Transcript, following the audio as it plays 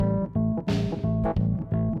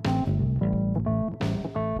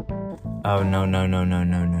Oh,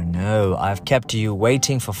 no. I've kept you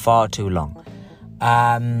waiting for far too long.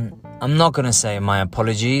 I'm not going to say my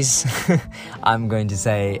apologies. I'm going to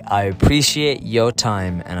say I appreciate your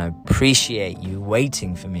time and I appreciate you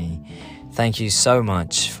waiting for me. Thank you so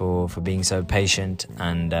much for being so patient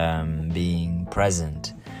and being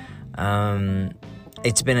present.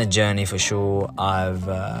 It's been a journey for sure.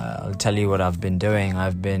 I'll tell you what I've been doing.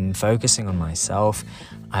 I've been focusing on myself.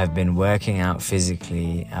 I've been working out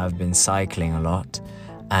physically. I've been cycling a lot,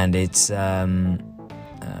 and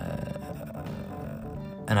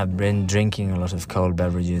and I've been drinking a lot of cold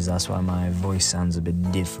beverages. That's why my voice sounds a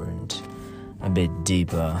bit different, a bit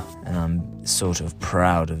deeper, and I'm sort of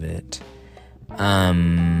proud of it.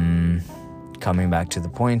 Coming back to the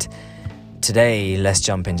point. Today, let's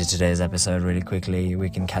jump into today's episode really quickly. We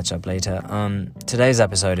can catch up later. Today's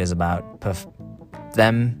episode is about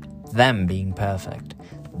them being perfect.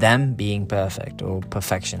 Them being perfect or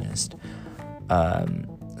perfectionist.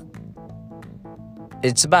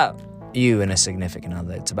 It's about you and a significant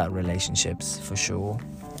other. It's about relationships for sure.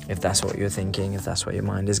 If that's what you're thinking, if that's what your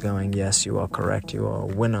mind is going, yes, you are correct. You are a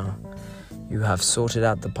winner. You have sorted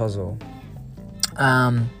out the puzzle.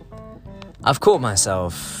 I've caught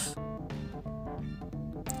myself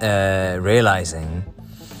realizing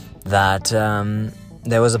that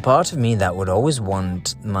there was a part of me that would always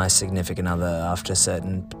want my significant other after a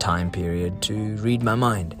certain time period to read my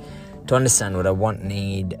mind, to understand what I want,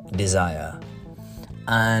 need, desire.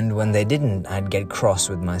 And when they didn't, I'd get cross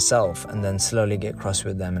with myself and then slowly get cross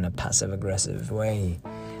with them in a passive-aggressive way.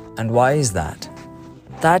 And why is that?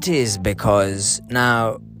 That is because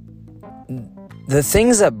now the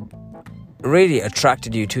things that really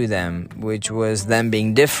attracted you to them, which was them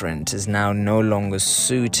being different, is now no longer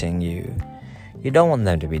suiting you. You don't want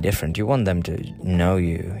them to be different. You want them to know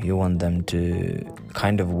you. You want them to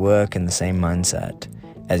kind of work in the same mindset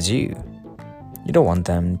as you. You don't want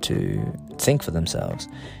them to think for themselves.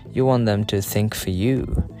 You want them to think for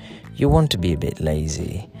you. You want to be a bit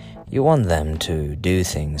lazy. You want them to do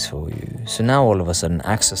things for you. So now all of a sudden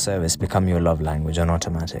acts of service become your love language on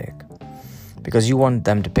automatic. Because you want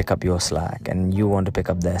them to pick up your slack and you want to pick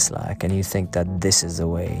up their slack and you think that this is the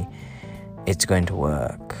way it's going to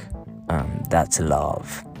work. That's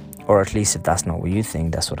love. Or at least if that's not what you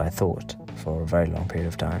think, that's what I thought for a very long period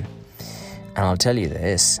of time. And I'll tell you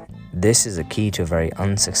this is a key to a very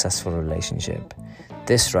unsuccessful relationship.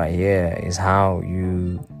 This right here is how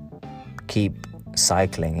you keep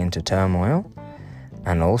cycling into turmoil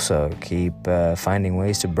and also keep finding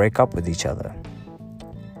ways to break up with each other.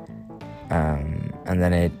 And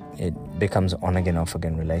then it becomes on-again,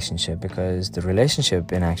 off-again relationship, because the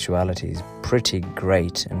relationship in actuality is pretty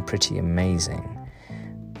great and pretty amazing.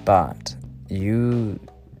 But you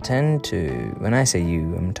tend to, when I say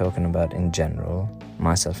you, I'm talking about in general,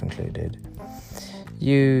 myself included,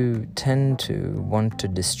 you tend to want to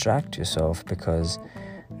distract yourself because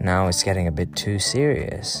now it's getting a bit too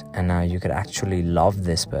serious, and now you could actually love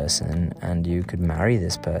this person and you could marry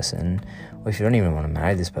this person. Or if you don't even want to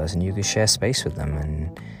marry this person, you could share space with them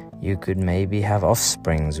and you could maybe have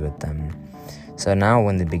offsprings with them. So now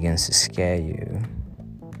when it begins to scare you,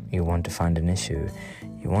 you want to find an issue.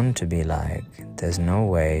 You want to be like, there's no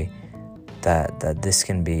way that this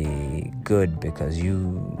can be good because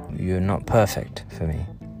you're not perfect for me.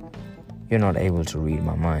 You're not able to read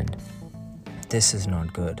my mind. This is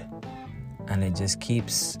not good. And it just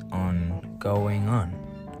keeps on going on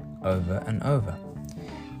over and over.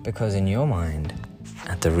 Because in your mind,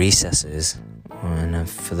 at the recesses, and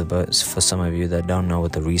for some of you that don't know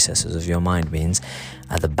what the recesses of your mind means,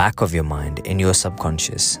 at the back of your mind, in your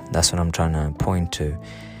subconscious, that's what I'm trying to point to.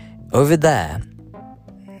 Over there,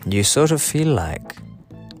 you sort of feel like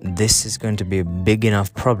this is going to be a big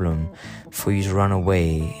enough problem for you to run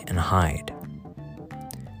away and hide.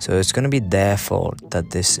 So it's going to be their fault that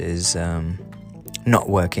this is not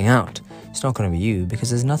working out. It's not going to be you, because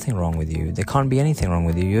there's nothing wrong with you. There can't be anything wrong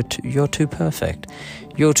with you. You're too perfect.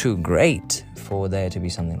 You're too great for there to be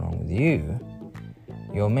something wrong with you.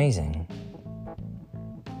 You're amazing.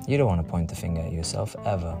 You don't want to point the finger at yourself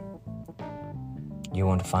ever. You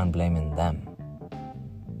want to find blame in them.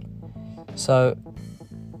 So,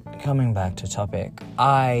 coming back to topic,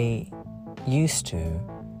 I used to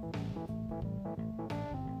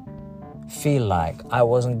feel like I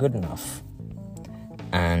wasn't good enough.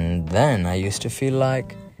 And then I used to feel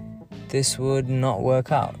like this would not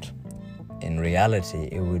work out. In reality,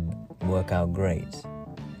 it would work out great.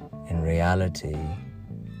 In reality,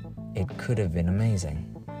 it could have been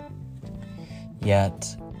amazing.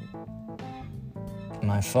 Yet,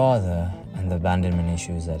 my father and the abandonment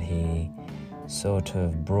issues that he sort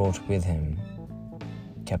of brought with him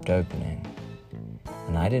kept opening.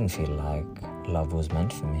 And I didn't feel like love was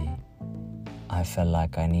meant for me. I felt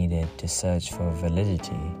like I needed to search for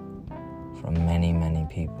validity from many, many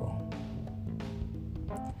people.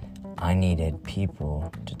 I needed people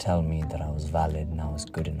to tell me that I was valid and I was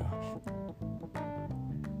good enough.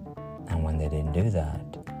 And when they didn't do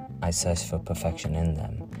that, I searched for perfection in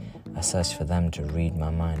them. I searched for them to read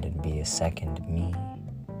my mind and be a second me.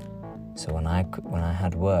 So when I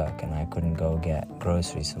had work and I couldn't go get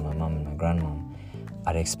groceries for my mum and my grandmom,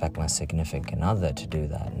 I'd expect my significant other to do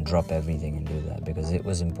that and drop everything and do that because it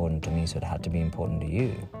was important to me, so it had to be important to you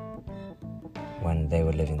when they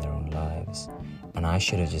were living their own lives. And I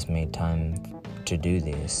should have just made time to do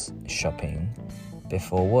this shopping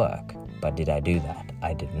before work. But did I do that?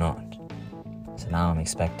 I did not. So now I'm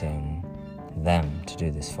expecting them to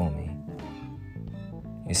do this for me.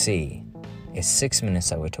 You see, it's 6 minutes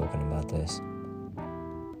that we're talking about this.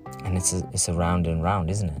 And it's a round and round,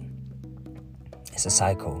 isn't it? It's a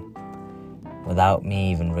cycle. Without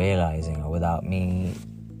me even realizing, or without me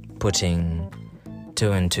putting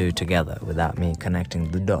 2 and 2 together, without me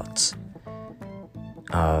connecting the dots,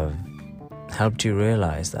 I've helped you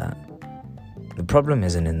realize that the problem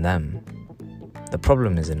isn't in them. The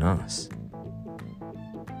problem is in us.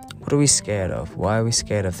 What are we scared of? Why are we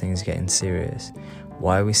scared of things getting serious?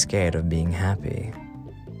 Why are we scared of being happy?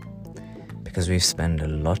 Because we've spent a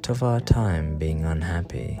lot of our time being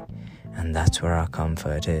unhappy, and that's where our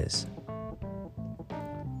comfort is.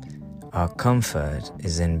 Our comfort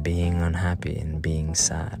is in being unhappy and being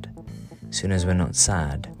sad. As soon as we're not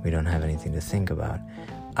sad, we don't have anything to think about.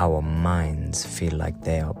 Our minds feel like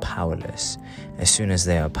they are powerless. As soon as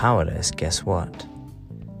they are powerless, guess what?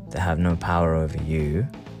 They have no power over you,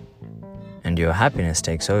 and your happiness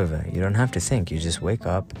takes over. You don't have to think. You just wake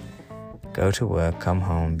up, go to work, come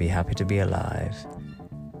home, be happy to be alive.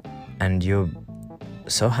 And you're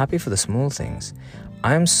so happy for the small things.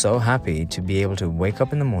 I am so happy to be able to wake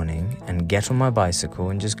up in the morning and get on my bicycle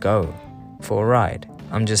and just go for a ride.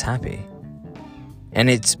 I'm just happy. And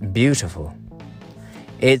it's beautiful.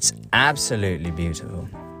 It's absolutely beautiful.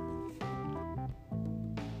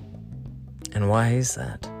 And why is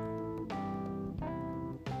that?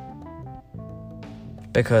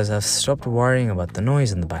 Because I've stopped worrying about the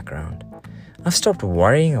noise in the background. I've stopped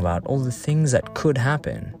worrying about all the things that could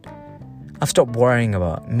happen. I've stopped worrying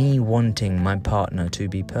about me wanting my partner to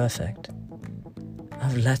be perfect.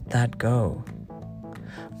 I've let that go.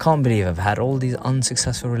 Can't believe I've had all these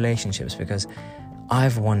unsuccessful relationships because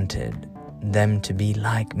I've wanted them to be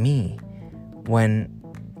like me, when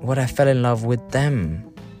what I fell in love with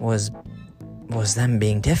them was them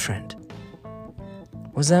being different,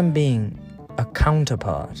 was them being a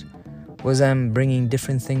counterpart, was them bringing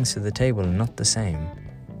different things to the table, not the same.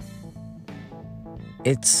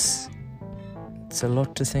 It's a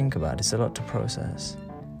lot to think about, it's a lot to process.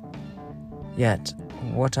 Yet,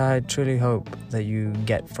 what I truly hope that you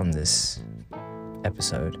get from this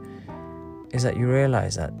episode is that you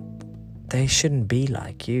realize that they shouldn't be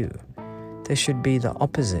like you. They should be the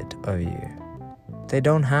opposite of you. They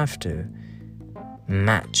don't have to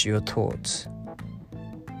match your thoughts,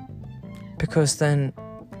 because then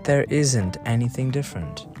there isn't anything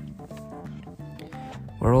different.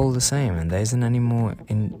 We're all the same, and there's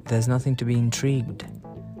nothing to be intrigued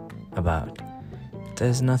about.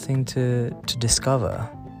 There's nothing to discover.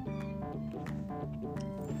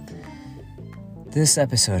 This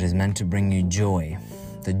episode is meant to bring you joy.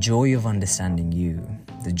 The joy of understanding you,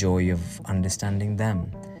 the joy of understanding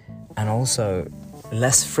them, and also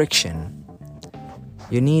less friction.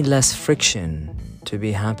 You need less friction to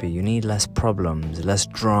be happy. You need less problems, less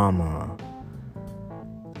drama.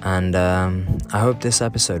 And I hope this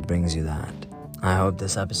episode brings you that. I hope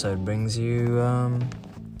this episode brings you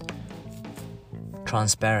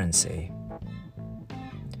transparency.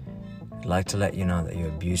 I'd like to let you know that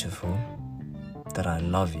you're beautiful, that I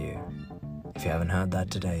love you. If you haven't heard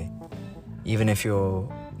that today, even if you're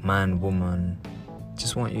man, woman,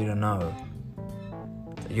 just want you to know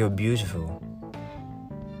that you're beautiful.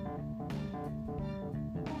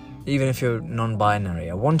 Even if you're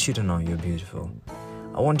non-binary, I want you to know you're beautiful.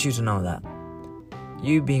 I want you to know that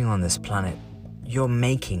you being on this planet, you're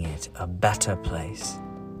making it a better place.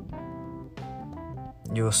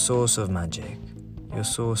 You're a source of magic, you're a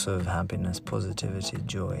source of happiness, positivity,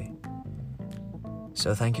 joy.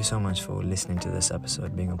 So thank you so much for listening to this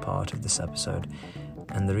episode, being a part of this episode.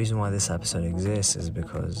 And the reason why this episode exists is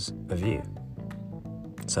because of you.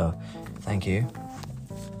 So, thank you.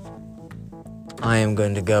 I am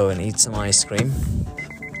going to go and eat some ice cream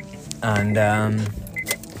and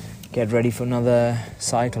get ready for another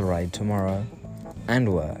cycle ride tomorrow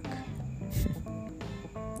and work.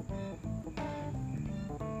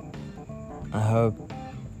 I hope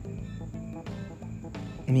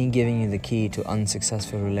me giving you the key to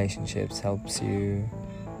unsuccessful relationships helps you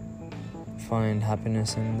find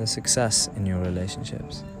happiness and the success in your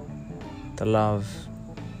relationships. The love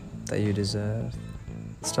that you deserve.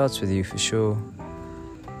 It starts with you for sure,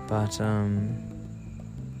 but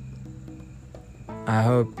I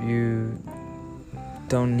hope you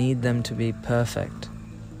don't need them to be perfect.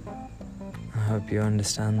 I hope you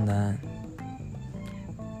understand that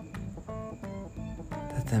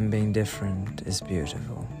them being different is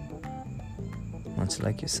beautiful, much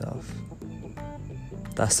like yourself.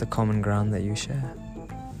 That's the common ground that you share.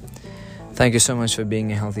 Thank you so much for being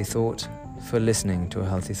a healthy thought, for listening to a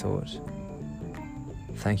healthy thought.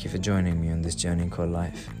 Thank you for joining me on this journey called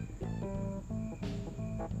life.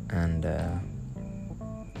 And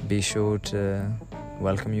be sure to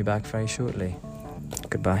welcome you back very shortly.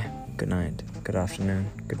 Goodbye, good night, good afternoon,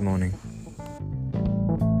 good morning.